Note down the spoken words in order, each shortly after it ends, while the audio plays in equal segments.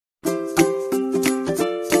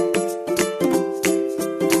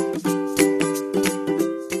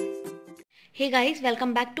guys,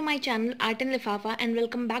 welcome back to my channel Artin Lifafa and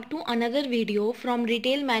welcome back to another video from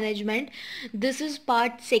Retail Management. This is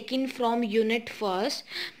part 2 from Unit 1.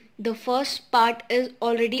 The first part is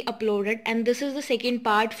already uploaded and this is the second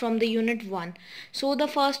part from the Unit 1. So the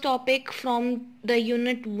first topic from the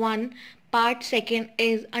Unit 1 part 2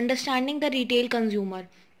 is understanding the retail consumer.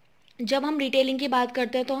 जब हम retailing की बात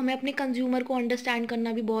करते हैं तो हमें अपने consumer को अंडरस्टैंड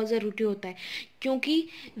करना भी बहुत ज़रूरी होता है, क्योंकि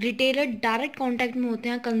रिटेलर डायरेक्ट कांटेक्ट में होते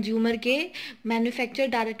हैं कंज्यूमर के, मैन्युफैक्चरर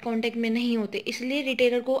डायरेक्ट कांटेक्ट में नहीं होते। इसलिए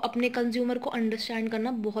रिटेलर को अपने कंज्यूमर को अंडरस्टैंड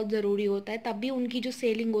करना बहुत ज़रूरी होता है, तब भी उनकी जो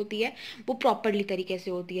सेलिंग होती है वो प्रॉपरली तरीके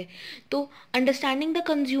से होती है। तो understanding the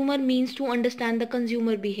consumer means to understand the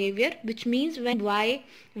consumer behaviour, which means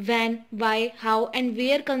why, how and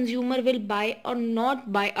where consumer will buy or not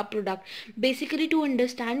buy a product, basically to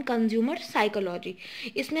understand consumer psychology।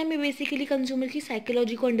 इसमें हमें बेसिकली कंज्यूमर की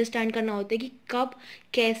psychology को understand करना होता है कि कब,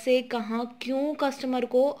 कैसे, कहाँ, क्यों कस्टमर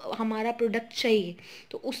को हमारा प्रोडक्ट चाहिए।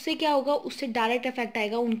 तो उससे क्या होगा, उससे डायरेक्ट इफेक्ट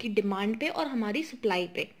आएगा उनकी डिमांड पे और हमारी सप्लाई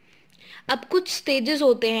पे। अब कुछ स्टेजेस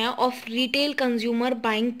होते हैं of retail consumer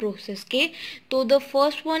buying process के। तो the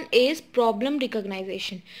first one is problem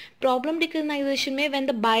recognition. Problem recognition में when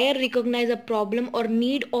the buyer recognise a problem और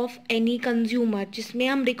नीड ऑफ एनी कंज्यूमर, जिसमें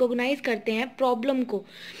हम रिकॉग्नाइज करते हैं प्रॉब्लम को,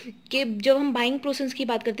 कि जब हम बाइंग प्रोसेस की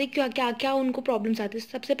बात करते हैं क्या क्या क्या उनको प्रॉब्लम्स आते हैं।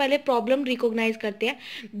 सबसे पहले प्रॉब्लम रिकॉग्नाइज करते हैं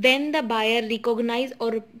व्हेन द बायर रिकॉग्नाइज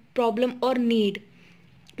और प्रॉब्लम और नीड,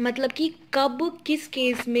 मतलब कि कब किस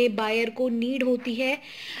केस में बायर को नीड होती है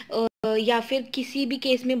या फिर किसी भी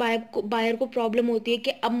केस में बायर को प्रॉब्लम होती है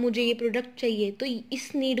कि अब मुझे ये प्रोडक्ट चाहिए, तो इस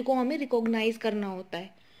नीड को हमें रिकॉग्नाइज करना होता है।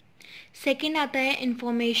 सेकंड आता है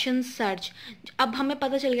इंफॉर्मेशन सर्च। अब हमें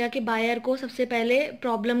पता चल गया कि बायर को सबसे पहले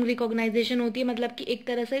प्रॉब्लम रिकॉग्नाइजेशन होती है, मतलब कि एक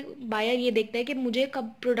तरह से बायर ये देखता है कि मुझे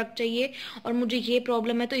कब प्रोडक्ट चाहिए और मुझे ये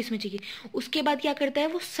प्रॉब्लम है तो इसमें चाहिए। उसके बाद क्या करता है,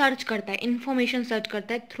 वो सर्च करता है, इंफॉर्मेशन सर्च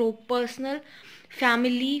करता है through personal,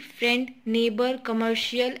 family, friend, neighbour,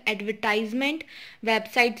 commercial, advertisement,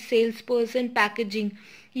 website, sales person, packaging,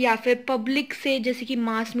 या फिर पब्लिक से जैसे कि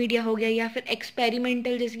मास मीडिया हो गया, या फिर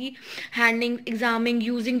एक्सपेरिमेंटल जैसे कि handling, examining,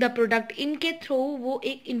 using the product. इनके थ्रू वो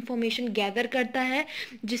एक इंफॉर्मेशन गैदर करता है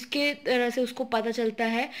जिसके तरह से उसको पता चलता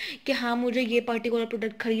है कि हाँ मुझे ये पर्टिकुलर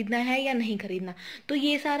प्रोडक्ट खरीदना है या नहीं खरीदना। तो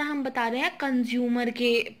ये सारा हम बता रहे हैं कंज्यूमर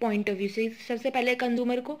के पॉइंट ऑफ व्यू से। सबसे पहले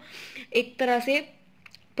कंज्यूमर को एक तरह से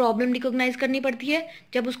प्रॉब्लम रिकॉग्नाइज करनी पड़ती है।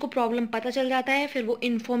 जब उसको प्रॉब्लम पता चल जाता है फिर वो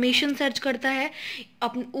इन्फॉर्मेशन सर्च करता है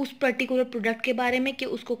अपने उस पर्टिकुलर प्रोडक्ट के बारे में कि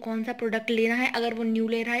उसको कौन सा प्रोडक्ट लेना है, अगर वो न्यू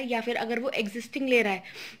ले रहा है या फिर अगर वो एग्जिस्टिंग ले रहा है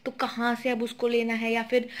तो कहाँ से अब उसको लेना है, या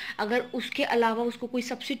फिर अगर उसके अलावा उसको कोई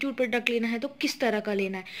सब्स्टिट्यूट प्रोडक्ट लेना है तो किस तरह का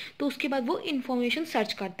लेना है। तो उसके बाद वो इन्फॉर्मेशन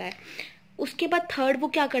सर्च करता है। उसके बाद थर्ड वो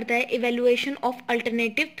क्या करता है, evaluation of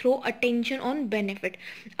alternative through attention on benefit.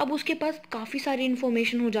 अब उसके पास काफ़ी सारी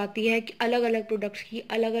इन्फॉर्मेशन हो जाती है कि अलग अलग प्रोडक्ट्स की,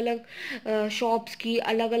 अलग अलग शॉप्स की,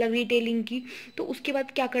 अलग अलग रिटेलिंग की। तो उसके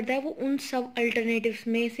बाद क्या करता है, वो उन सब अल्टरनेटिव्स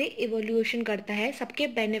में से इवेल्युएशन करता है सबके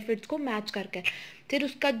बेनिफिट्स को मैच करके, फिर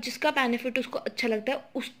उसका जिसका बेनिफिट उसको अच्छा लगता है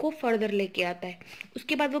उसको फर्दर लेके आता है।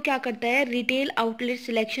 उसके बाद वो क्या करता है, retail outlet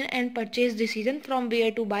selection and purchase decision from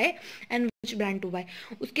where to bye and which brand to bye.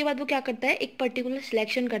 उसके बाद वो क्या करता है, एक पर्टिकुलर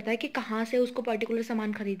सिलेक्शन करता है कि कहाँ से उसको पर्टिकुलर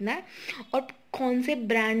सामान खरीदना है और कौन से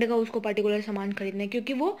ब्रांड का उसको पर्टिकुलर सामान खरीदना है,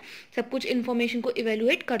 क्योंकि वो सब कुछ इन्फॉर्मेशन को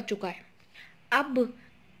इवेल्युएट कर चुका है। अब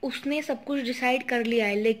उसने सब कुछ डिसाइड कर लिया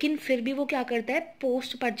है, लेकिन फिर भी वो क्या करता है,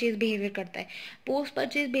 पोस्ट परचेज बिहेवियर करता है। पोस्ट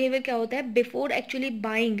परचेज बिहेवियर क्या होता है, before actually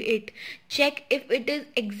buying it check if it is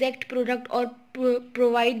exact product और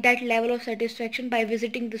provide that level of satisfaction by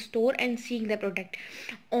visiting the store and seeing the product.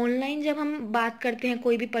 Online जब हम बात करते हैं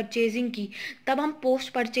कोई भी परचेजिंग की, तब हम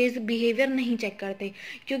पोस्ट परचेज बिहेवियर नहीं चेक करते,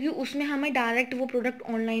 क्योंकि उसमें हमें डायरेक्ट वो प्रोडक्ट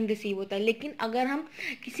ऑनलाइन रिसीव होता है। लेकिन अगर हम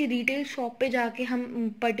किसी रिटेल शॉप पे जाके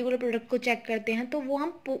हम पर्टिकुलर प्रोडक्ट को चेक करते हैं तो वो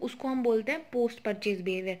उसको हम बोलते हैं पोस्ट परचेज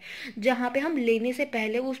बिहेवियर, जहाँ पे हम लेने से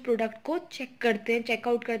पहले उस प्रोडक्ट को चेक करते हैं,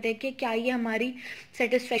 चेकआउट करते हैं कि क्या ये हमारी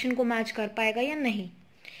सेटिस्फेक्शन को मैच कर पाएगा या नहीं।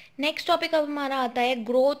 नेक्स्ट टॉपिक अब हमारा आता है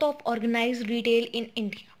growth of organised retail in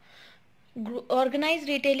India. Organized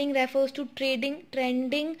retailing refers to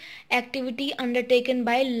trending activity undertaken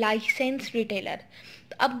by licensed retailer।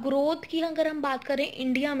 तो अब ग्रोथ की अगर हम बात करें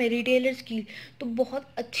इंडिया में रिटेलर्स की, तो बहुत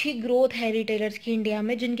अच्छी ग्रोथ है रिटेलर्स की इंडिया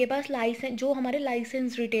में, जिनके पास लाइसेंस, जो हमारे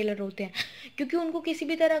लाइसेंस रिटेलर होते हैं, क्योंकि उनको किसी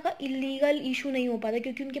भी तरह का इलीगल इशू नहीं हो पाता,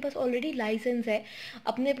 क्योंकि उनके पास ऑलरेडी लाइसेंस है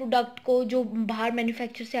अपने प्रोडक्ट को जो बाहर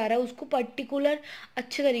मैन्युफैक्चर से आ रहा है उसको पर्टिकुलर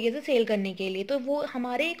अच्छे तरीके से सेल करने के लिए। तो वो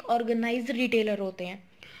हमारे एक ऑर्गेनाइज्ड रिटेलर होते हैं।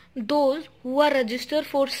 Those who are registered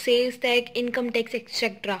for sales tax, income tax,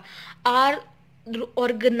 etc. are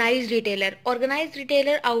Organized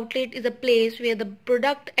retailer outlet is a place where the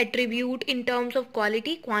product attribute in terms of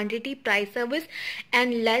quality, quantity, price, service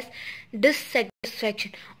and less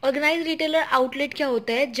dissatisfaction. Organise retailer outlet क्या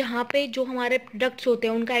होता है, जहाँ पे जो हमारे products होते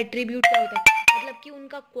हैं उनका एट्रीब्यूट क्या होता है, मतलब कि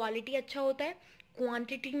उनका क्वालिटी अच्छा होता है,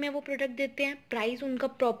 क्वांटिटी में वो प्रोडक्ट देते हैं, प्राइस उनका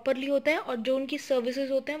प्रॉपरली होता है और जो उनकी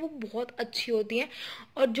सर्विसेज होते हैं वो बहुत अच्छी होती हैं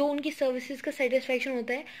और जो उनकी सर्विसेज का सेटिस्फेक्शन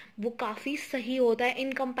होता है वो काफ़ी सही होता है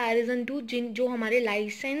इन कंपैरिजन टू जो हमारे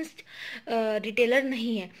लाइसेंस्ड रिटेलर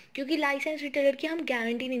नहीं है, क्योंकि लाइसेंस रिटेलर की हम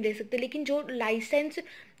गारंटी नहीं दे सकते, लेकिन क्योंकि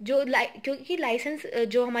लाइसेंस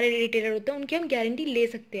जो हमारे रिटेलर होते हैं उनकी हम गारंटी ले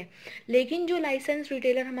सकते हैं, लेकिन जो लाइसेंस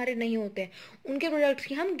रिटेलर हमारे नहीं होते हैं उनके प्रोडक्ट्स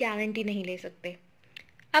की हम गारंटी नहीं ले सकते।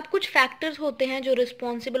 अब कुछ फैक्टर्स होते हैं जो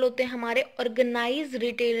रिस्पॉन्सिबल होते हैं हमारे ऑर्गेनाइज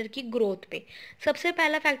रिटेलर की ग्रोथ पे। सबसे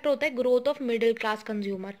पहला फैक्टर होता है growth of middle class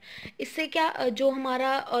consumer. इससे क्या जो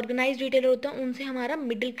हमारा ऑर्गेनाइज रिटेलर होता है उनसे हमारा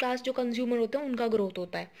मिडिल क्लास जो कंज्यूमर होता है उनका ग्रोथ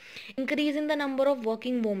होता है। Increase in the number of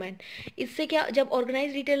working women. इससे क्या, जब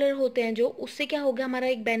ऑर्गेनाइज रिटेलर होते हैं जो, उससे क्या होगा हमारा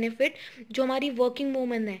एक बेनिफिट, जो हमारी वर्किंग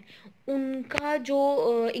वुमेन है उनका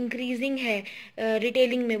जो इंक्रीजिंग है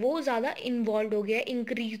रिटेलिंग में वो ज़्यादा इन्वॉल्व हो गया है,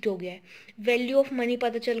 इंक्रीज हो गया है। वैल्यू ऑफ मनी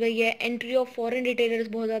पता चल गई है, एंट्री ऑफ फॉरेन रिटेलर्स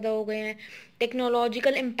बहुत ज़्यादा हो गए हैं,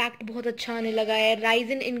 टेक्नोलॉजिकल इम्पैक्ट बहुत अच्छा आने लगा है,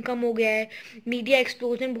 राइज इन इनकम हो गया है, मीडिया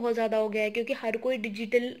एक्सप्लोजन बहुत ज़्यादा हो गया है क्योंकि हर कोई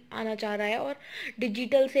डिजिटल आना चाह रहा है और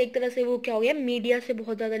डिजिटल से एक तरह से वो क्या हो गया, मीडिया से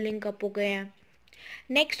बहुत ज़्यादा लिंक अप हो गए हैं।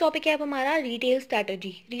 नेक्स्ट टॉपिक है अब हमारा रिटेल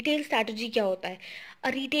स्ट्रैटेजी। रिटेल स्ट्रैटेजी क्या होता है? A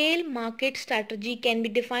retail market strategy can be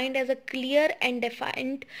defined as a clear and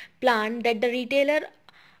defined plan that the retailer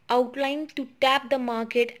outline to tap the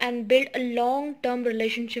market and build a long term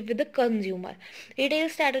relationship with the consumer. Retail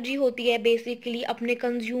strategy होती है basically अपने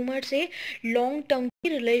consumer से long term की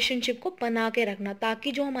relationship को बना के रखना,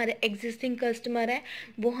 ताकि जो हमारे एग्जिस्टिंग कस्टमर है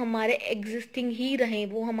वो हमारे एग्जिस्टिंग ही रहें,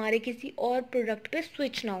 वो हमारे किसी और प्रोडक्ट पे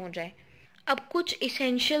स्विच ना हो जाए। अब कुछ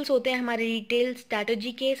इसेंशियल्स होते हैं हमारे रिटेल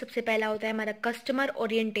स्ट्रैटेजी के। सबसे पहला होता है हमारा कस्टमर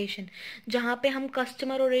ओरिएंटेशन, जहाँ पे हम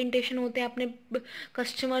कस्टमर ओरिएंटेशन होते हैं अपने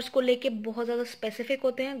कस्टमर्स को लेके बहुत ज़्यादा स्पेसिफिक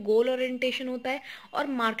होते हैं। गोल ओरिएंटेशन होता है और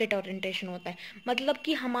मार्केट ओरिएंटेशन होता है, मतलब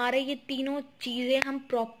कि हमारे ये तीनों चीज़ें हम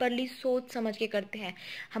प्रॉपरली सोच समझ के करते हैं।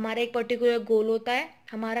 हमारा एक पर्टिकुलर गोल होता है,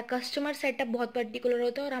 हमारा कस्टमर सेटअप बहुत पर्टिकुलर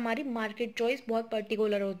होता है और हमारी मार्केट चॉइस बहुत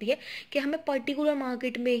पर्टिकुलर होती है कि हमें पर्टिकुलर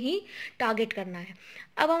मार्केट में ही टारगेट करना है।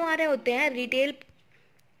 अब हमारे होते हैं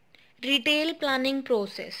retail planning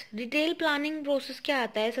process. Retail planning process क्या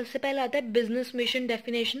आता है? सबसे पहले आता है बिजनेस मिशन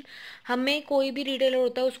डेफिनेशन। हमें कोई भी रिटेलर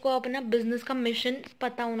होता है उसको अपना बिजनेस का मिशन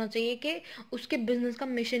पता होना चाहिए कि उसके बिजनेस का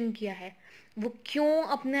मिशन क्या है, वो क्यों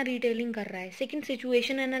अपना रिटेलिंग कर रहा है। Second,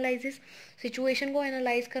 situation analysis. सिचुएशन को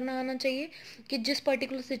एनालाइज करना आना चाहिए कि जिस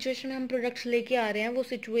पर्टिकुलर सिचुएशन में हम प्रोडक्ट्स लेके आ रहे हैं वो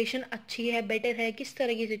सिचुएशन अच्छी है, बेटर है, किस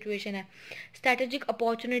तरह की सिचुएशन है। स्ट्रैटेजिक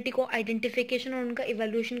अपॉर्चुनिटी को आइडेंटिफिकेशन और उनका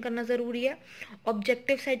इवैल्यूएशन करना ज़रूरी है।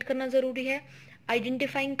 ऑब्जेक्टिव सेट करना ज़रूरी है।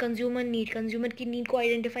 आइडेंटिफाइंग कंज्यूमर नीड, कंज्यूमर की नीड को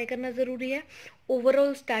आइडेंटिफाई करना ज़रूरी है।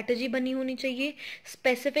 ओवरऑल स्ट्रैटेजी बनी होनी चाहिए।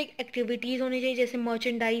 स्पेसिफिक एक्टिविटीज़ होनी चाहिए जैसे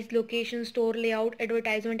merchandise, location, store layout,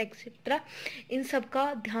 advertisement etcetera. इन सब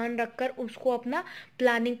का ध्यान रखकर उसको अपना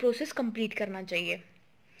प्लानिंग प्रोसेस कंप्लीट करना चाहिए।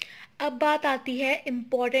 अब बात आती है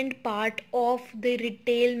important part of the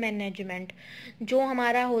retail management, जो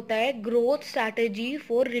हमारा होता है growth strategy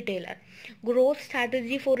for retailer. Growth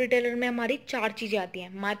strategy for retailer में हमारी 4 चीज़ें आती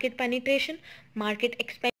हैं: market penetration, market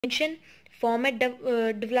expansion, format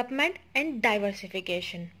development and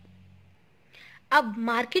diversification. अब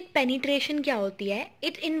मार्केट पेनिट्रेशन क्या होती है?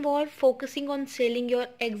 It involve focusing on selling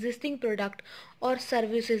your existing product और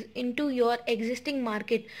services into your existing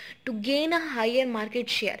market to gain a higher market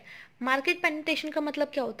share. Market penetration का मतलब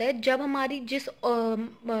क्या होता है? जब हमारी जिस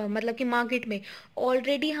मतलब कि मार्केट में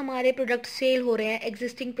ऑलरेडी हमारे प्रोडक्ट सेल हो रहे हैं,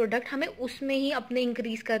 एग्जिस्टिंग प्रोडक्ट, हमें उसमें ही अपने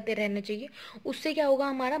इंक्रीज करते रहना चाहिए। उससे क्या होगा?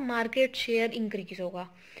 हमारा मार्केट शेयर इंक्रीज होगा।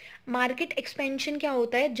 मार्केट एक्सपेंशन क्या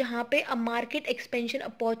होता है? जहाँ पे a market expansion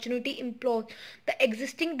opportunity employee the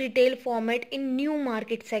existing retail format in new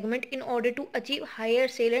market segment in order to achieve higher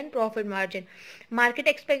cell and profit margin. Market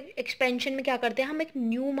expansion में क्या करते हैं? हम एक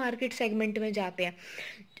न्यू मार्केट सेगमेंट में जाते हैं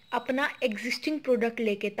अपना एग्जिस्टिंग प्रोडक्ट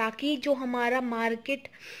लेके, ताकि जो हमारा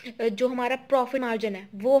प्रॉफिट मार्जिन है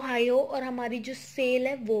वो हाई हो और हमारी जो सेल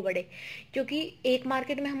है वो बढ़े। क्योंकि एक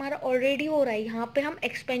मार्केट में हमारा ऑलरेडी हो रहा है, यहाँ पे हम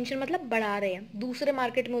एक्सपेंशन मतलब बढ़ा रहे हैं, दूसरे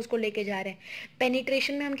मार्केट में उसको लेके जा रहे हैं।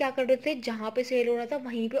 पेनिट्रेशन में हम क्या कर रहे थे? जहाँ पे सेल हो रहा था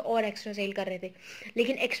वहीं पे और एक्स्ट्रा सेल कर रहे थे,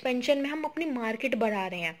 लेकिन एक्सपेंशन में हम अपनी मार्केट बढ़ा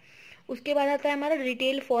रहे हैं। उसके बाद आता है हमारा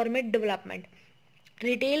retail format development.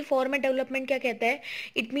 Retail format development क्या कहता है?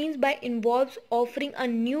 It means by involves offering a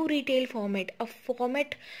new retail format, a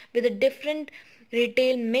format with a different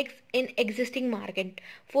retail mix in existing market.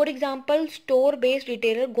 For example, store based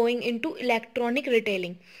retailer going into electronic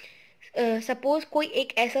retailing. Suppose कोई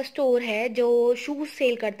एक ऐसा store है जो shoes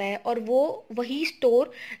cell करता है और वो वही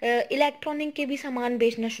स्टोर इलेक्ट्रॉनिक के भी सामान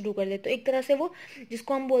बेचना शुरू कर दे, तो एक तरह से वो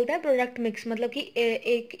जिसको हम बोलते हैं प्रोडक्ट मिक्स, मतलब कि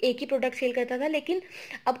एक ही प्रोडक्ट सेल करता था लेकिन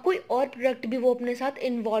अब कोई और प्रोडक्ट भी वो अपने साथ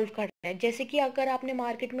इन्वॉल्व कर रहा है। जैसे कि अगर आपने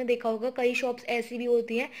मार्केट में देखा होगा, कई शॉप्स ऐसी भी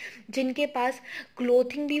होती हैं जिनके पास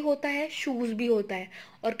क्लोथिंग भी होता है, शूज भी होता है,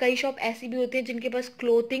 और कई शॉप ऐसी भी होती है जिनके पास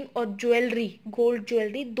क्लोथिंग और ज्वेलरी, गोल्ड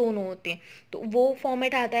ज्वेलरी दोनों होते हैं। तो वो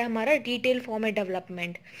फॉर्मेट आता है हमारा रिटेल फॉर्मेट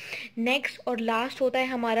डेवलपमेंट। नेक्स्ट और लास्ट होता है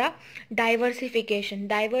हमारा डाइवर्सिफिकेशन।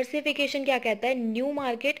 डाइवर्सिफिकेशन क्या कहता है? New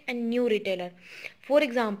market and new retailer. For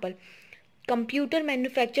example, computer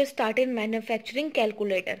manufacture started manufacturing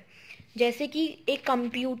calculator. जैसे कि एक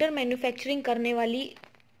कंप्यूटर मैन्युफैक्चरिंग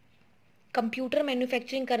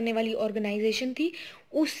करने वाली ऑर्गेनाइजेशन थी,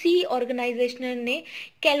 उसी ऑर्गेनाइजेशन ने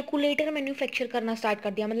कैलकुलेटर मैन्युफैक्चर करना स्टार्ट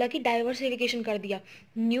कर दिया, मतलब कि डाइवर्सिफिकेशन कर दिया,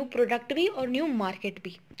 न्यू प्रोडक्ट भी और न्यू मार्केट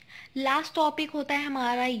भी। लास्ट टॉपिक होता है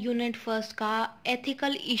हमारा यूनिट फर्स्ट का,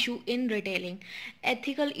 ethical issue in retailing.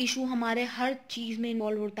 Ethical issue हमारे हर चीज़ में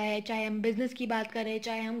इन्वॉल्व होता है, चाहे हम बिजनेस की बात करें,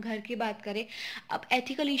 चाहे हम घर की बात करें। अब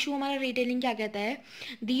एथिकल इशू हमारा रिटेलिंग क्या कहता है?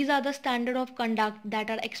 These are the standard of conduct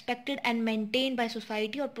that are expected and maintained by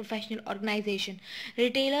society और professional organisation.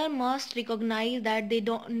 Retailer must recognise that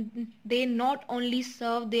they not only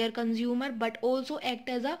serve their consumer but also act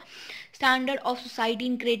as a standard of society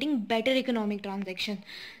in creating better economic transaction।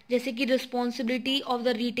 जैसे कि responsibility of the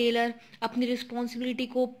retailer, अपनी responsibility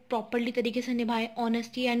को properly तरीके से निभाए,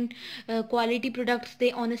 honesty and quality products they,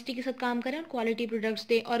 honesty के साथ काम करें और क्वालिटी प्रोडक्ट्स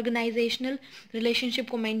दे, ऑर्गेनाइजेशनल रिलेशनशिप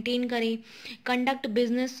को मेंटेन करें, conduct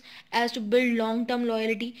business as to build long term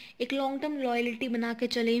loyalty, एक लॉन्ग टर्म लॉयल्टी बना के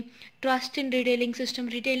चलें, ट्रस्ट इन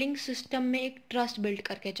रिटेलिंग सिस्टम में एक ट्रस्ट बिल्ड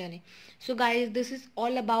करके चलें। So guys, this is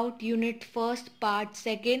all about unit first part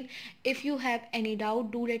second. If you have any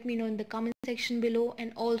doubt, do let me know in the comment section below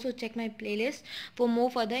and also check my playlist for more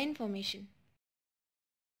further information.